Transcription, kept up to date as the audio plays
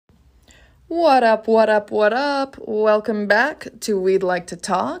What up, what up, what up? Welcome back to We'd Like to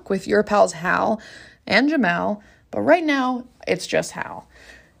Talk with your pals Hal and Jamal, but right now it's just Hal.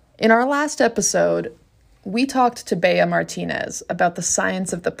 In our last episode, we talked to Bea Martinez about the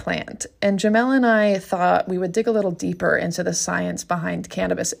science of the plant, and Jamal and I thought we would dig a little deeper into the science behind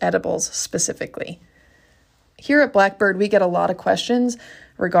cannabis edibles specifically. Here at Blackbird, we get a lot of questions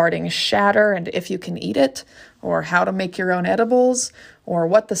regarding shatter and if you can eat it, or how to make your own edibles, or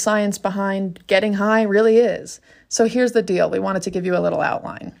what the science behind getting high really is. So here's the deal. We wanted to give you a little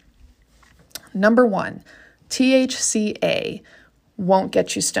outline. Number 1, THCA won't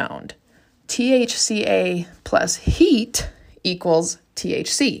get you stoned. THCA plus heat equals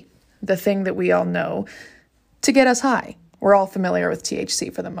THC, the thing that we all know to get us high. We're all familiar with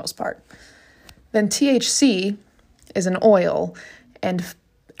THC for the most part. Then THC is an oil, and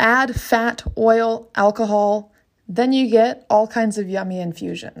add fat, oil, alcohol, then you get all kinds of yummy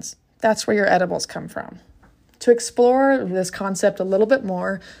infusions. That's where your edibles come from. To explore this concept a little bit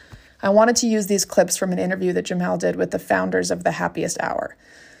more, I wanted to use these clips from an interview that Jamal did with the founders of The Happiest Hour.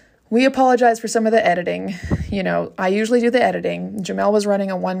 We apologize for some of the editing. I usually do the editing. Jamal was running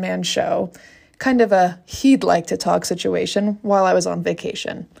a one-man show, kind of a he'd like to talk situation while I was on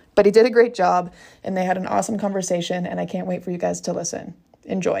vacation. But he did a great job, and they had an awesome conversation, and I can't wait for you guys to listen.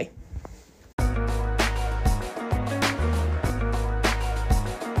 Enjoy.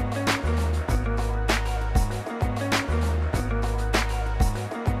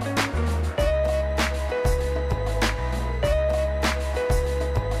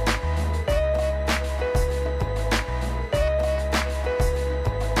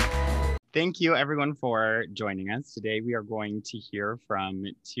 Thank you, everyone, for joining us. Today, we are going to hear from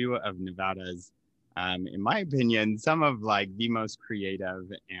two of Nevada's, in my opinion, some of the most creative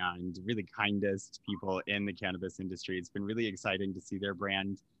and really kindest people in the cannabis industry. It's been really exciting to see their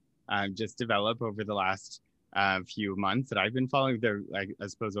brand just develop over the last few months that I've been following. They're, I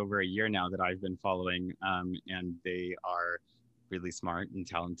suppose, over a year now that I've been following, and they are really smart and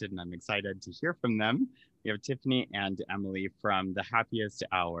talented, and I'm excited to hear from them. We have Tiffany and Emily from The Happiest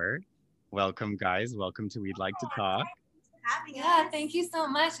Hour. Welcome, guys. Welcome to We'd Like to Talk. Yeah, thank you so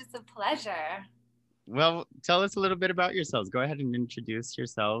much. It's a pleasure. Well, tell us a little bit about yourselves. Go ahead and introduce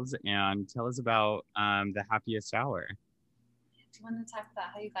yourselves and tell us about The Happiest Hour. Do you want to talk about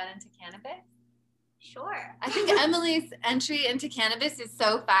how you got into cannabis? Sure. I think Emily's entry into cannabis is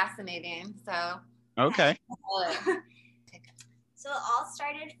so fascinating. So okay. So it all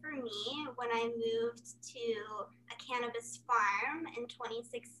started for me when I moved to a cannabis farm in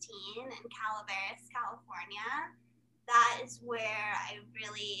 2016 in Calaveras, California. That is where I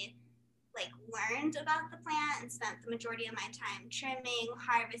really learned about the plant and spent the majority of my time trimming,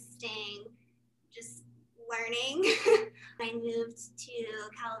 harvesting, just learning. When I moved to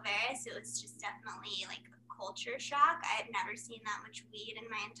Calaveras, it was just definitely a culture shock. I had never seen that much weed in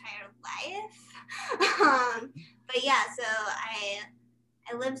my entire life. But yeah, so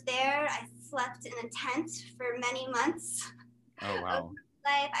I lived there. I slept in a tent for many months. Oh, wow.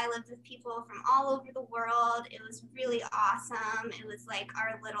 Life. I lived with people from all over the world. It was really awesome. It was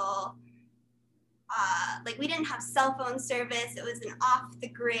our little, we didn't have cell phone service. It was an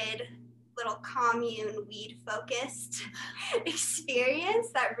off-the-grid little commune weed-focused experience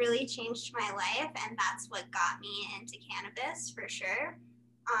that really changed my life, and that's what got me into cannabis for sure.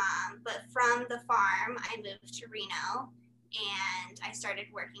 But from the farm, I moved to Reno, and I started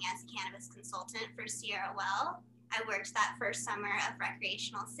working as a cannabis consultant for Sierra Well. I worked that first summer of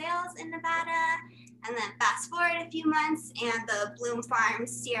recreational sales in Nevada, and then fast forward a few months, and the Bloom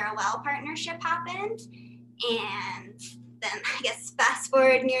Farms Sierra Well partnership happened, and then I guess fast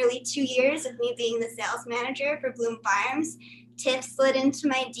forward nearly 2 years of me being the sales manager for Bloom Farms, Tiff slid into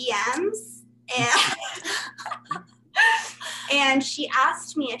my DMs, and she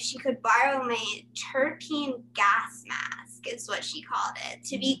asked me if she could borrow my terpene gas mask, is what she called it.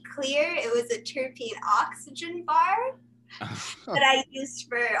 To be clear, it was a terpene oxygen bar that I used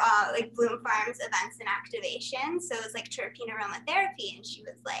for Bloom Farms events and activations. So it was terpene aromatherapy. And she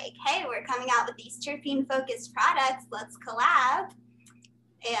was like, hey, we're coming out with these terpene focused products. Let's collab.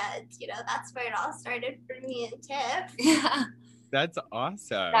 And, that's where it all started for me and Tiff. Yeah. That's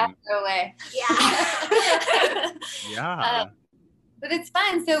awesome. That's the way. Yeah. Yeah. But it's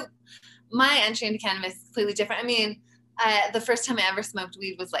fun. So my entry into cannabis is completely different. I mean, the first time I ever smoked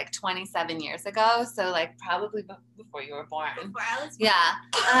weed was 27 years ago. So probably before you were born. Before I was born.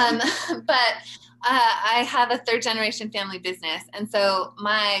 Yeah. But I have a third generation family business. And so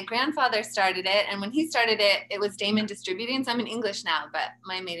my grandfather started it. And when he started it, it was Damon Distributing. So I'm in English now, but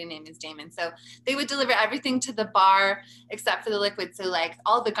my maiden name is Damon. So they would deliver everything to the bar except for the liquid. So like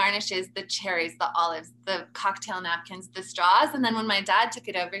all the garnishes, the cherries, the olives, the cocktail napkins, the straws. And then when my dad took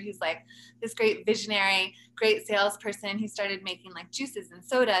it over, he's like this great visionary, great salesperson. He started making like juices and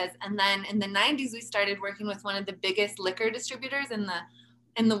sodas. And then in the 90s, we started working with one of the biggest liquor distributors in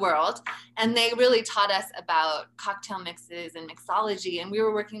the world. And they really taught us about cocktail mixes and mixology. And we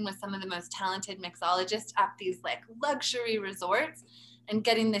were working with some of the most talented mixologists at these like luxury resorts and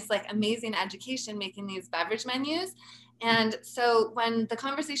getting this like amazing education, making these beverage menus. And so when the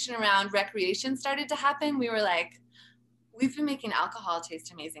conversation around recreation started to happen, we were like, we've been making alcohol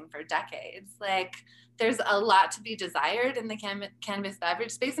taste amazing for decades. Like there's a lot to be desired in the cannabis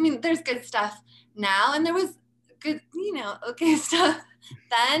beverage space. I mean, there's good stuff now, and there was good, okay stuff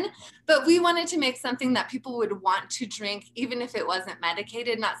then, but we wanted to make something that people would want to drink, even if it wasn't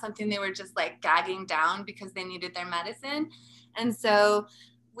medicated, not something they were just like gagging down because they needed their medicine. And so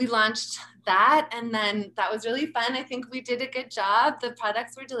we launched that, and then that was really fun. I think we did a good job. The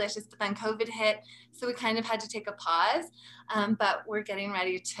products were delicious, but then COVID hit, so we kind of had to take a pause. But we're getting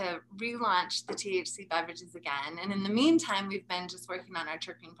ready to relaunch the THC beverages again. And in the meantime, we've been just working on our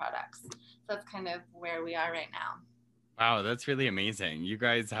terpene products. So that's kind of where we are right now. Wow, that's really amazing. You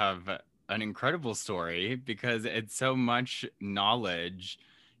guys have an incredible story because it's so much knowledge,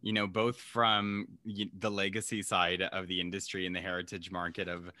 both from the legacy side of the industry and the heritage market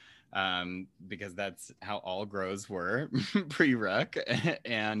of, because that's how all grows were pre-rec,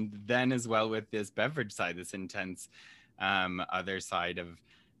 and then as well with this beverage side, this intense other side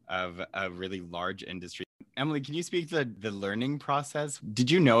of a really large industry. Emily, can you speak to the learning process? Did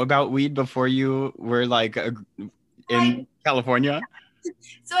you know about weed before you were like in California?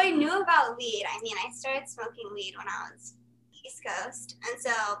 So I knew about weed. I mean, I started smoking weed when I was East Coast. And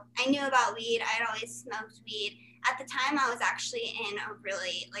so I knew about weed. I had always smoked weed. At the time, I was actually in a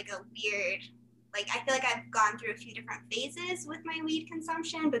really, like a weird, like I feel like I've gone through a few different phases with my weed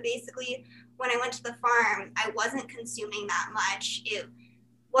consumption. But basically, when I went to the farm, I wasn't consuming that much. It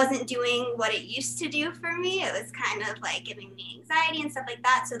wasn't doing what it used to do for me. It was kind of like giving me anxiety and stuff like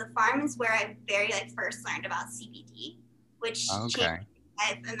that. So the farm is where I first learned about CBD, which changed my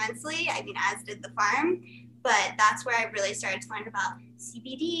life immensely. I mean, as did the farm, but that's where I really started to learn about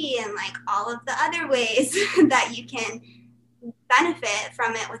CBD and like all of the other ways that you can benefit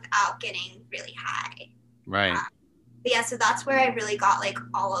from it without getting really high. Right. But yeah, so that's where I really got like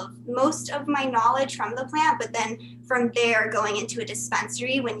most of my knowledge from the plant. But then from there, going into a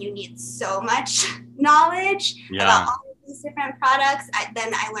dispensary when you need so much knowledge about all of these different products,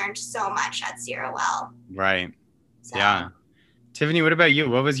 then I learned so much at Sierra Well. Right. So. Yeah. Tiffany, what about you?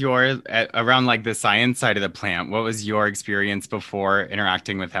 What was around like the science side of the plant? What was your experience before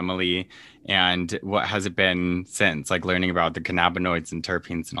interacting with Emily, and what has it been since, like learning about the cannabinoids and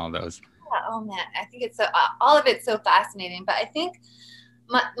terpenes and all those? Oh man, I think it's all of it's so fascinating. But I think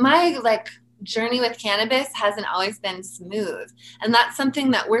my like journey with cannabis hasn't always been smooth. And that's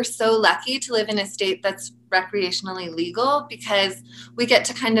something that we're so lucky to live in a state that's recreationally legal, because we get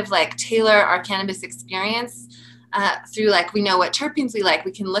to kind of like tailor our cannabis experience through like, we know what terpenes we like.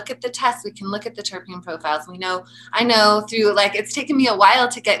 We can look at the tests. We can look at the terpene profiles. I know through like, it's taken me a while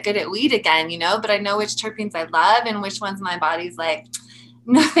to get good at weed again, but I know which terpenes I love and which ones my body's like,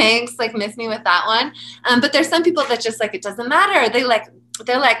 no thanks, like miss me with that one. But there's some people that just like, it doesn't matter. They're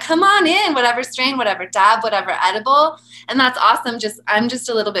like, come on in, whatever strain, whatever dab, whatever edible. And that's awesome. I'm just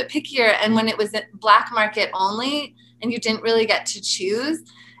a little bit pickier. And when it was black market only and you didn't really get to choose,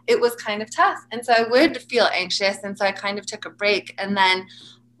 it was kind of tough. And so I would feel anxious. And so I kind of took a break. And then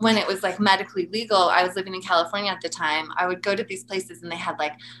when it was like medically legal, I was living in California at the time, I would go to these places and they had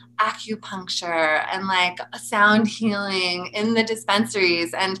like acupuncture and like sound healing in the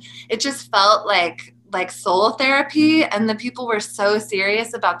dispensaries. And it just felt like soul therapy. And the people were so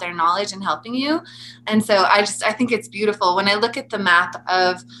serious about their knowledge and helping you. And so I think it's beautiful when I look at the map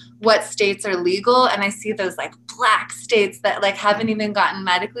of what states are legal and I see those like black states that like haven't even gotten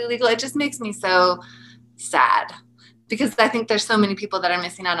medically legal. It just makes me so sad, because I think there's so many people that are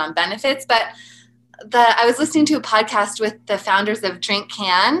missing out on benefits. But I was listening to a podcast with the founders of Drink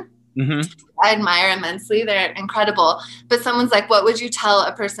Can. Mm-hmm. I admire immensely. They're incredible. But someone's like, what would you tell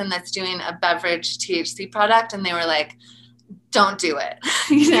a person that's doing a beverage THC product? And they were like, don't do it,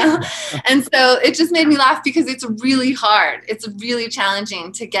 And so it just made me laugh, because it's really hard. It's really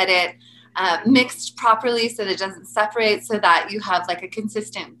challenging to get it mixed properly so that it doesn't separate, so that you have like a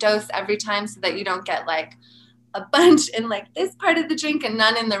consistent dose every time, so that you don't get like a bunch in like this part of the drink and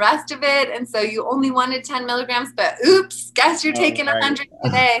none in the rest of it. And so you only wanted 10 milligrams, but oops, guess you're taking 100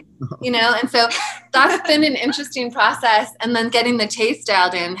 today, you know? And so that's been an interesting process. And then getting the taste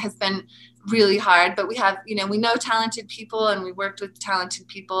dialed in has been really hard, but we have, you know, we know talented people and we worked with talented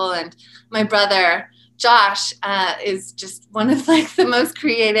people. And my brother, Josh, is just one of like the most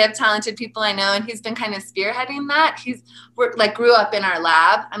creative, talented people I know. And he's been kind of spearheading that. He's grew up in our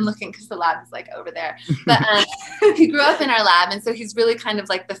lab. I'm looking because the lab is like over there, but he grew up in our lab. And so he's really kind of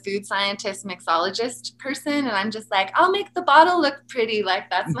like the food scientist, mixologist person. And I'm just like, I'll make the bottle look pretty. Like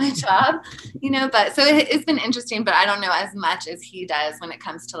that's my job, you know, but so it's been interesting, but I don't know as much as he does when it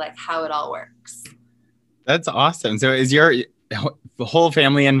comes to like how it all works. That's awesome. So is your whole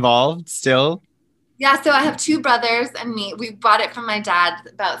family involved still? Yeah, so I have 2 brothers and me. We bought it from my dad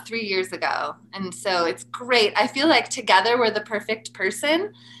about 3 years ago. And so it's great. I feel like together we're the perfect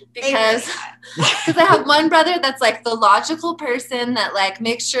person because I have one brother that's like the logical person that like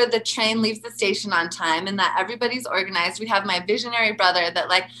makes sure the train leaves the station on time and that everybody's organized. We have my visionary brother that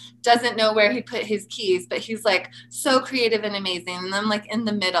like doesn't know where he put his keys, but he's like so creative and amazing. And I'm like in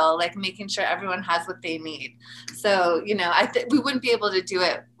the middle, like making sure everyone has what they need. So, you know, we wouldn't be able to do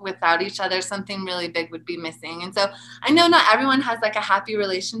it without each other. Something really big would be missing. And so I know not everyone has like a happy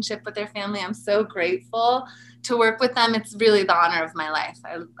relationship with their family. I'm so grateful to work with them. It's really the honor of my life.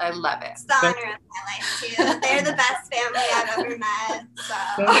 I love it. It's the honor of my life too. They're the best family I've ever met. So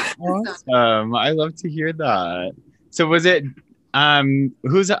that's awesome. I love to hear that. So was it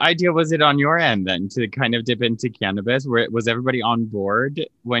whose idea was it on your end then to kind of dip into cannabis? Was everybody on board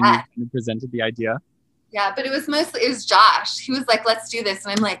when you presented the idea? Yeah, but it was Josh. He was like, let's do this.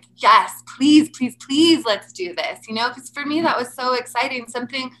 And I'm like, yes, please, please, please, let's do this. You know, because for me, that was so exciting.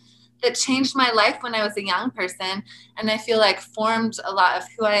 Something that changed my life when I was a young person. And I feel like formed a lot of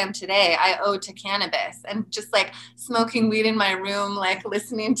who I am today. I owe to cannabis and just like smoking weed in my room, like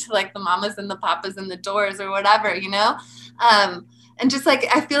listening to like the mamas and the papas and the Doors or whatever, you know? And just like,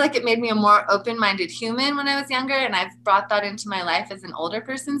 I feel like it made me a more open-minded human when I was younger. And I've brought that into my life as an older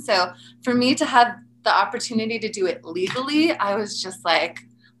person. So for me to have the opportunity to do it legally, I was just like,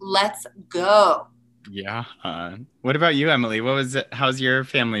 let's go. Yeah. What about you, Emily? How's your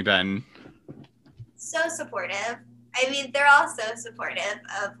family been? So supportive. I mean, they're all so supportive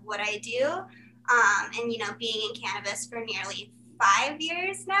of what I do. And, you know, being in cannabis for nearly 5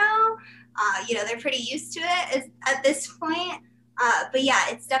 years now, you know, they're pretty used to it at this point. But yeah,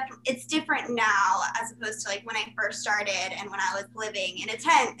 it's different now as opposed to like when I first started and when I was living in a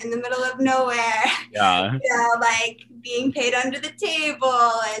tent in the middle of nowhere. Yeah. You know, like being paid under the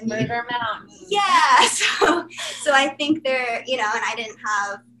table and Murder Mountain. Yeah. So I think they're, you know, and I didn't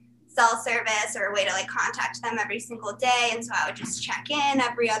have cell service or a way to like contact them every single day. And so I would just check in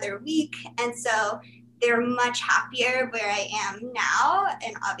every other week. And so they're much happier where I am now,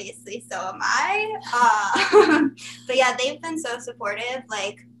 and obviously so am I. But yeah, they've been so supportive,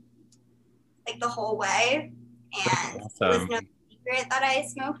 like the whole way, and awesome. It was no secret that I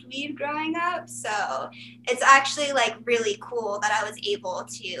smoked weed growing up. So it's actually like really cool that I was able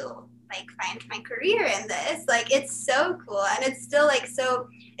to like find my career in this. Like it's so cool, and it's still like so.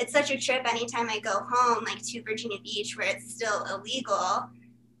 It's such a trip anytime I go home, like to Virginia Beach, where it's still illegal.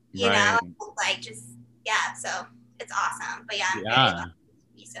 You know, like just. Yeah, so it's awesome. But yeah, I'm very lucky to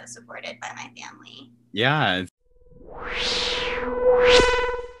be so supported by my family. Yeah.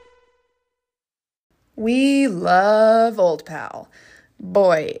 We love Old Pal.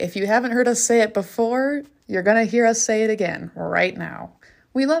 Boy, if you haven't heard us say it before, you're going to hear us say it again right now.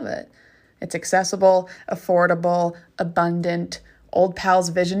 We love it. It's accessible, affordable, abundant. Old Pal's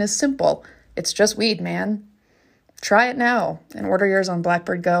vision is simple. It's just weed, man. Try it now and order yours on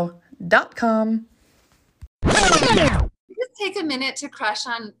blackbirdgo.com. Just take a minute to crush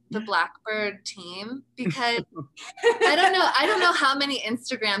on the Blackbird team because I don't know how many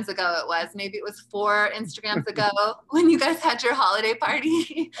Instagrams ago it was. Maybe it was 4 Instagrams ago when you guys had your holiday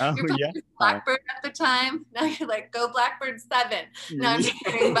party. Oh, you're yeah. Blackbird at the time. Now you're like, go Blackbird 7. No, I'm just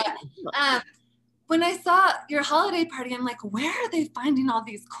kidding. But when I saw your holiday party, I'm like, where are they finding all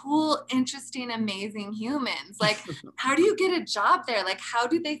these cool, interesting, amazing humans? Like, how do you get a job there? Like, how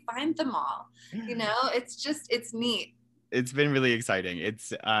do they find them all? You know, it's neat. It's been really exciting.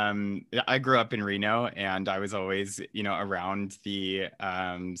 It's I grew up in Reno, and I was always, you know, around the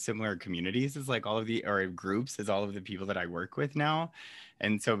similar communities as like all of the, or groups as all of the people that I work with now.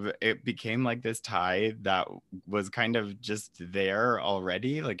 And so it became like this tie that was kind of just there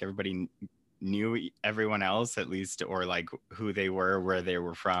already. Like everybody knew everyone else at least, or like who they were, where they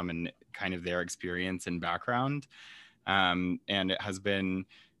were from, and kind of their experience and background. And it has been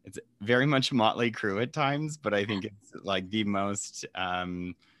it's very much Motley Crue at times, but I think it's like the most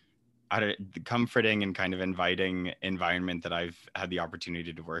comforting and kind of inviting environment that I've had the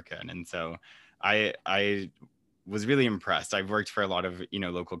opportunity to work in. And so I was really impressed. I've worked for a lot of,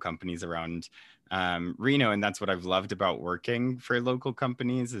 local companies around Reno, and that's what I've loved about working for local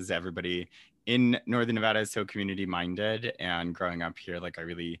companies is everybody in Northern Nevada is so community minded, and growing up here, like I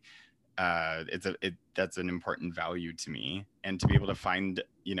really that's an important value to me, and to be able to find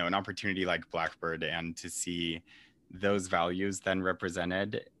an opportunity like Blackbird and to see those values then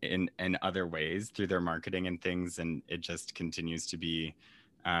represented in other ways through their marketing and things, and it just continues to be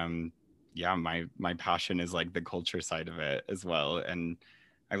my passion is like the culture side of it as well, and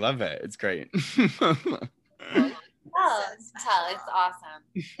I love it. It's great. Oh, it's awesome.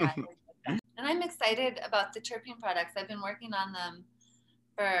 Yeah, and I'm excited about the terpene products. I've been working on them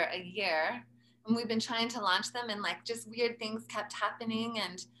for a year, and we've been trying to launch them, and like just weird things kept happening,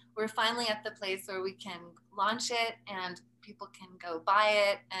 and we're finally at the place where we can launch it and people can go buy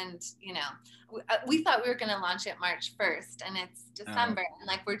it. And we thought we were going to launch it March 1st, and it's December, and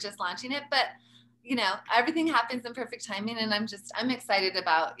like we're just launching it, but everything happens in perfect timing, and I'm excited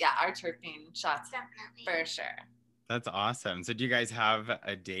about our terpene shots. Definitely. For sure. That's awesome. So do you guys have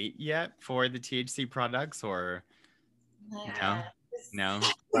a date yet for the THC products, or no?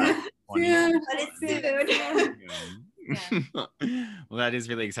 But it's soon. Yeah. Well, that is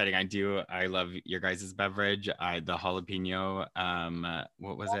really exciting. I love your guys' beverage. The jalapeno,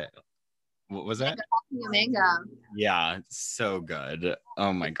 what was it? Mango. Yeah, so good.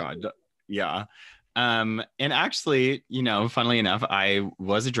 Oh my God. Yeah. And actually, funnily enough, I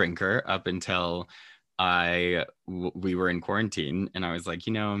was a drinker up until we were in quarantine, and I was like,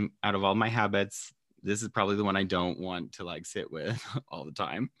 out of all my habits, this is probably the one I don't want to like sit with all the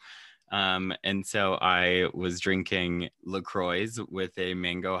time. And so I was drinking LaCroix with a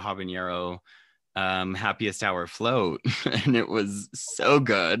mango habanero happiest hour float, and it was so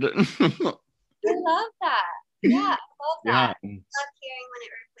good. I love that. Yeah, I love that. I love hearing when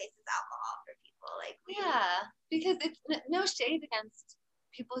it replaces alcohol for people. Because it's no shade against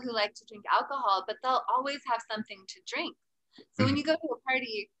people who like to drink alcohol, but they'll always have something to drink. So when you go to a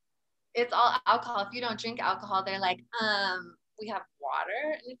party, it's all alcohol. If you don't drink alcohol, they're like, we have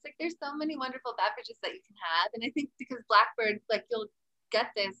water. And it's like, there's so many wonderful beverages that you can have. And I think because Blackbird, like you'll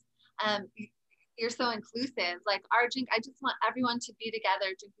get this, you're so inclusive. Like our drink, I just want everyone to be together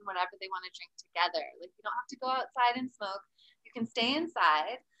drinking whatever they want to drink together. Like you don't have to go outside and smoke. You can stay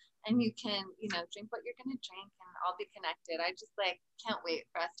inside and you can, drink what you're going to drink and all be connected. I just can't wait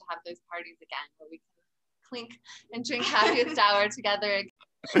for us to have those parties again where we can clink and drink happiest hour together.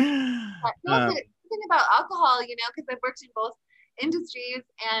 Something about alcohol, because I've worked in both industries,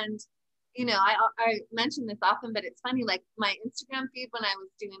 and I mention this often, but it's funny, like my Instagram feed when I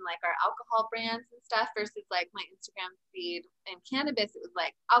was doing like our alcohol brands and stuff versus like my Instagram feed in cannabis, it was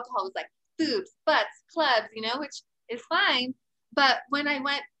like alcohol was like boobs, butts, clubs, which is fine. But when I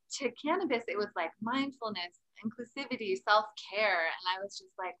went to cannabis, it was like mindfulness, inclusivity, self-care, and I was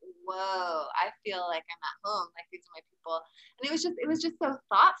just like, whoa, I feel like I'm at home, like these are my people. And it was just so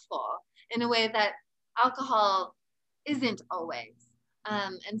thoughtful in a way that alcohol isn't always.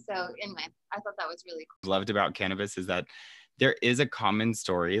 And so anyway, I thought that was really cool. Loved about cannabis is that there is a common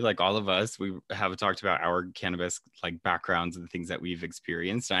story. Like all of us, we have talked about our cannabis like backgrounds and the things that we've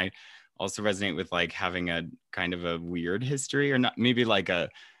experienced. And I also resonate with like having a kind of a weird history, or not, maybe like a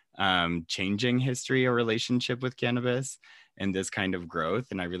changing history or relationship with cannabis and this kind of growth.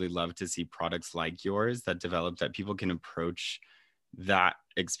 And I really love to see products like yours that develop, that people can approach that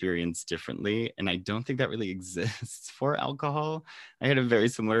experience differently. And I don't think that really exists for alcohol. I had a very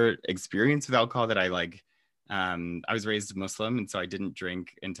similar experience with alcohol that I was raised Muslim, and so I didn't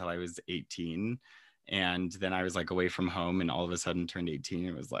drink until I was 18. And then I was like away from home, and all of a sudden turned 18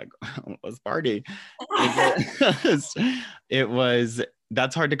 and was like, let's party.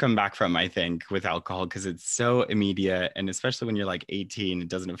 That's hard to come back from, I think, with alcohol, because it's so immediate. And especially when you're like 18, it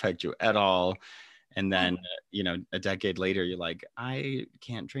doesn't affect you at all. And then, a decade later, you're like, I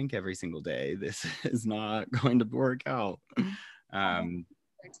can't drink every single day. This is not going to work out. They're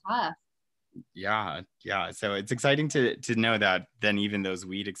tough. Yeah. So it's exciting to know that then even those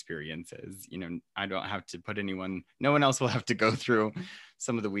weed experiences, I don't have to put no one else will have to go through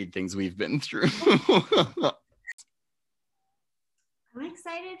some of the weed things we've been through. I'm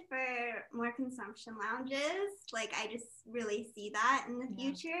excited for more consumption lounges. Like I just really see that in the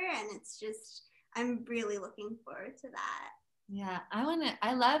future, and it's just, I'm really looking forward to that. Yeah,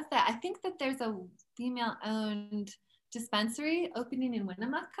 I love that. I think that there's a female-owned dispensary opening in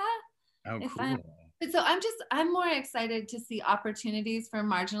Winnemucca. Oh, cool. But so I'm more excited to see opportunities for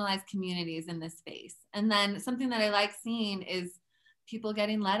marginalized communities in this space. And then something that I like seeing is people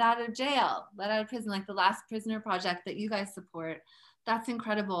getting let out of jail, let out of prison, like the Last Prisoner Project that you guys support. That's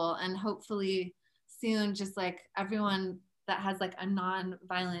incredible. And hopefully soon, just like everyone that has like a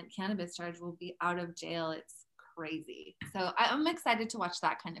non-violent cannabis charge will be out of jail. It's crazy. So I'm excited to watch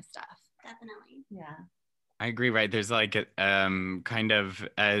that kind of stuff. Definitely. Yeah. I agree, right? There's like kind of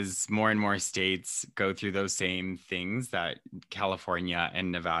as more and more states go through those same things that California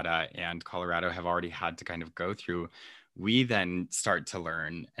and Nevada and Colorado have already had to kind of go through, we then start to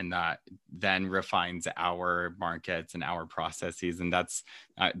learn, and that then refines our markets and our processes. And that's,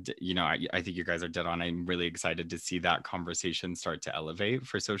 I think you guys are dead on. I'm really excited to see that conversation start to elevate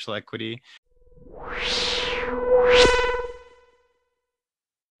for social equity.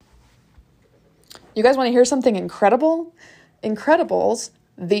 You guys want to hear something incredible? Incredibles,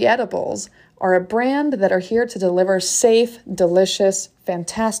 the edibles, are a brand that are here to deliver safe, delicious,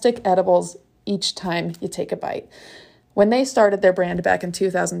 fantastic edibles each time you take a bite. When they started their brand back in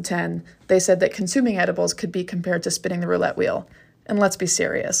 2010, they said that consuming edibles could be compared to spinning the roulette wheel. And let's be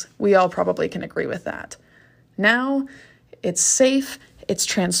serious, we all probably can agree with that. Now, it's safe, it's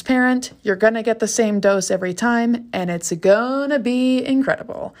transparent, you're gonna get the same dose every time, and it's gonna be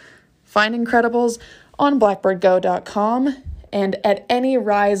incredible. Find Incredibles on blackbirdgo.com and at any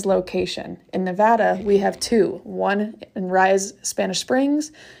Rise location. In Nevada, we have two, one in Rise Spanish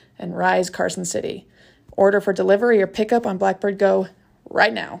Springs and Rise Carson City. Order for delivery or pickup on Blackbird Go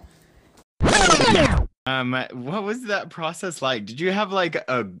right now. What was that process like? Did you have like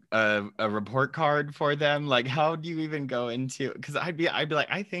a report card for them? Like, how do you even go into? Because I'd be like,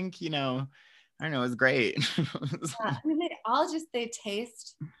 I think, I don't know, it's great. I mean, they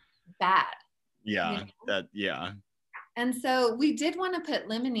taste bad. Yeah, yeah. And so we did want to put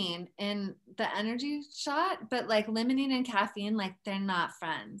limonene in the energy shot, but like limonene and caffeine, like they're not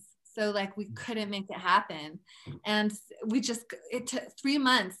friends. So like we couldn't make it happen. And it took 3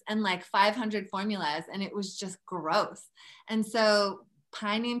 months and like 500 formulas, and it was just gross. And so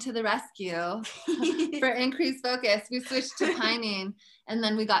pining to the rescue for increased focus, we switched to pining, and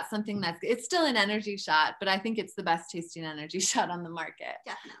then we got something it's still an energy shot, but I think it's the best tasting energy shot on the market.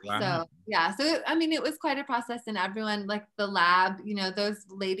 Definitely. Wow. So yeah, it was quite a process, and everyone, like the lab, those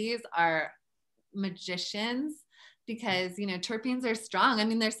ladies are magicians, because terpenes are strong. I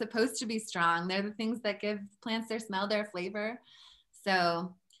mean, they're supposed to be strong. They're the things that give plants their smell, their flavor.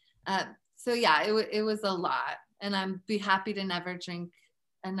 So yeah, it was a lot, and I'm be happy to never drink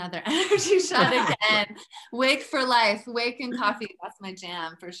another energy shot again. Wake for life, wake and coffee. That's my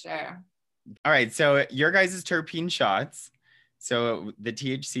jam for sure. All right, so your guys' terpene shots. So the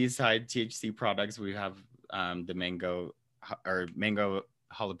THC side, THC products, we have the mango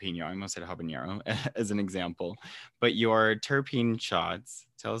jalapeno. I almost said habanero as an example. But your terpene shots,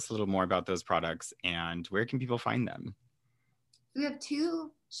 tell us a little more about those products and where can people find them? We have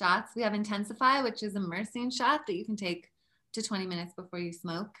 2 shots. We have Intensify, which is a myrcene shot that you can take to 20 minutes before you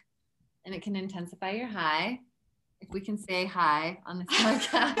smoke, and it can intensify your high. If we can say high on this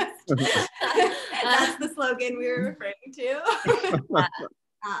podcast. That's the slogan we were referring to.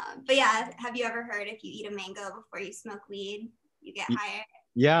 But yeah, have you ever heard if you eat a mango before you smoke weed, you get higher?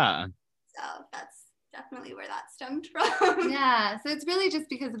 Yeah. So that's definitely where that stemmed from. Yeah, so it's really just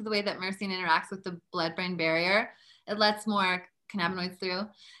because of the way that myrcene interacts with the blood-brain barrier. It lets more cannabinoids through,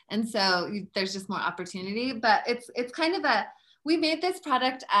 and so there's just more opportunity. But it's kind of we made this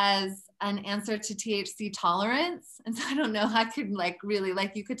product as an answer to THC tolerance, and so I don't know, I could really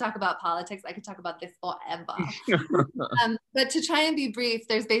you could talk about politics, I could talk about this forever. But to try and be brief,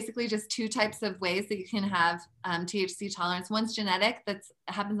 there's basically just 2 types of ways that you can have THC tolerance. One's genetic, that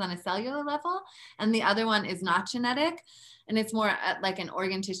happens on a cellular level, and the other one is not genetic, and it's more at like an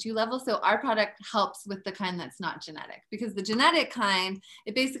organ tissue level. So our product helps with the kind that's not genetic, because the genetic kind,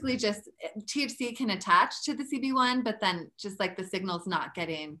 it basically just, THC can attach to the CB1, but then just like the signal's not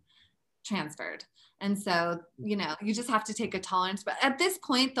getting transferred. And so, you just have to take a tolerance. But at this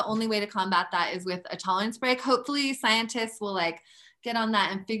point, the only way to combat that is with a tolerance break. Hopefully scientists will get on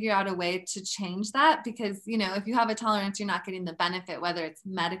that and figure out a way to change that, because, if you have a tolerance, you're not getting the benefit, whether it's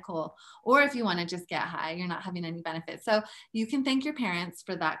medical or if you want to just get high, you're not having any benefit. So you can thank your parents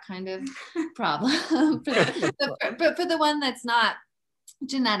for that kind of problem. But for the one that's not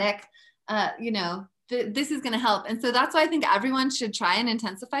genetic, this is going to help. And so that's why I think everyone should try an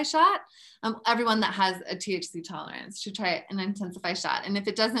Intensify shot. Everyone that has a THC tolerance should try an Intensify shot. And if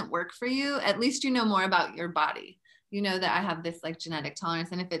it doesn't work for you, at least you know more about your body. You know that I have this genetic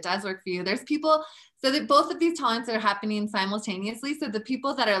tolerance. And if it does work for you, there's people, so that both of these tolerances are happening simultaneously. So the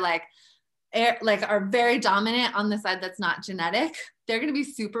people that are like are very dominant on the side that's not genetic, they're going to be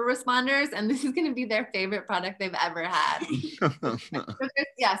super responders, and this is going to be their favorite product they've ever had.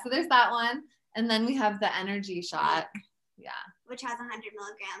 So there's that one. And then we have the energy shot. Yeah. Which has 100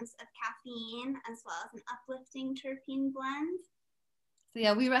 milligrams of caffeine as well as an uplifting terpene blend. So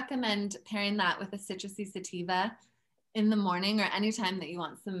yeah, we recommend pairing that with a citrusy sativa in the morning or anytime that you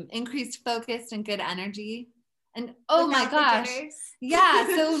want some increased focus and good energy. And oh my gosh. Yeah.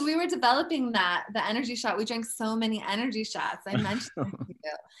 So when we were developing the energy shot, we drank so many energy shots. I mentioned it to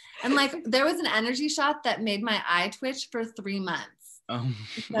you. And like there was an energy shot that made my eye twitch for 3 months.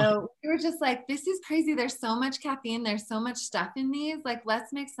 So we were just like, this is crazy. There's so much caffeine. There's so much stuff in these. Like,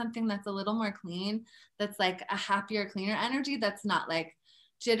 let's make something that's a little more clean. That's like a happier, cleaner energy. That's not like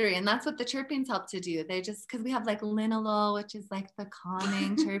jittery. And that's what the terpenes help to do. They just, cause we have like linalool, which is like the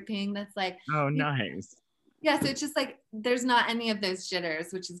calming terpene. That's like, oh, nice. Yeah. So it's just like, there's not any of those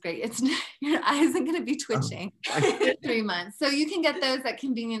jitters, which is great. It's your eye isn't going to be twitching for 3 months. So you can get those at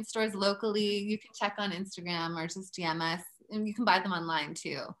convenience stores locally. You can check on Instagram or just DM us. And you can buy them online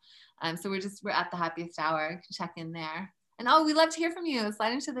too. So we're at the happiest hour. You can check in there. And we love to hear from you.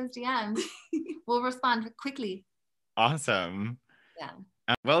 Slide into those DMs. We'll respond quickly. Awesome. Yeah.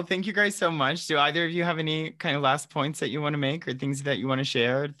 Well, thank you guys so much. Do either of you have any kind of last points that you want to make or things that you want to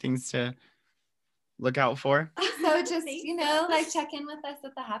share, things to look out for? So just, like check in with us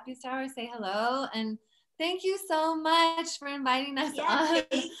at the happiest hour, say hello, and thank you so much for inviting us on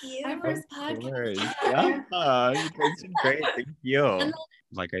our first podcast. Yeah, you guys did great. Thank you.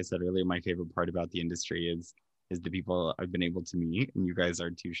 Like I said earlier, my favorite part about the industry is the people I've been able to meet, and you guys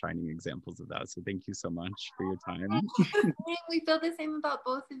are 2 shining examples of that. So thank you so much for your time. We feel the same about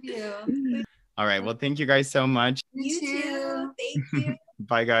both of you. All right. Well, thank you guys so much. You too. Thank you.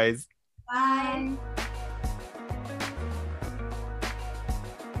 Bye, guys. Bye.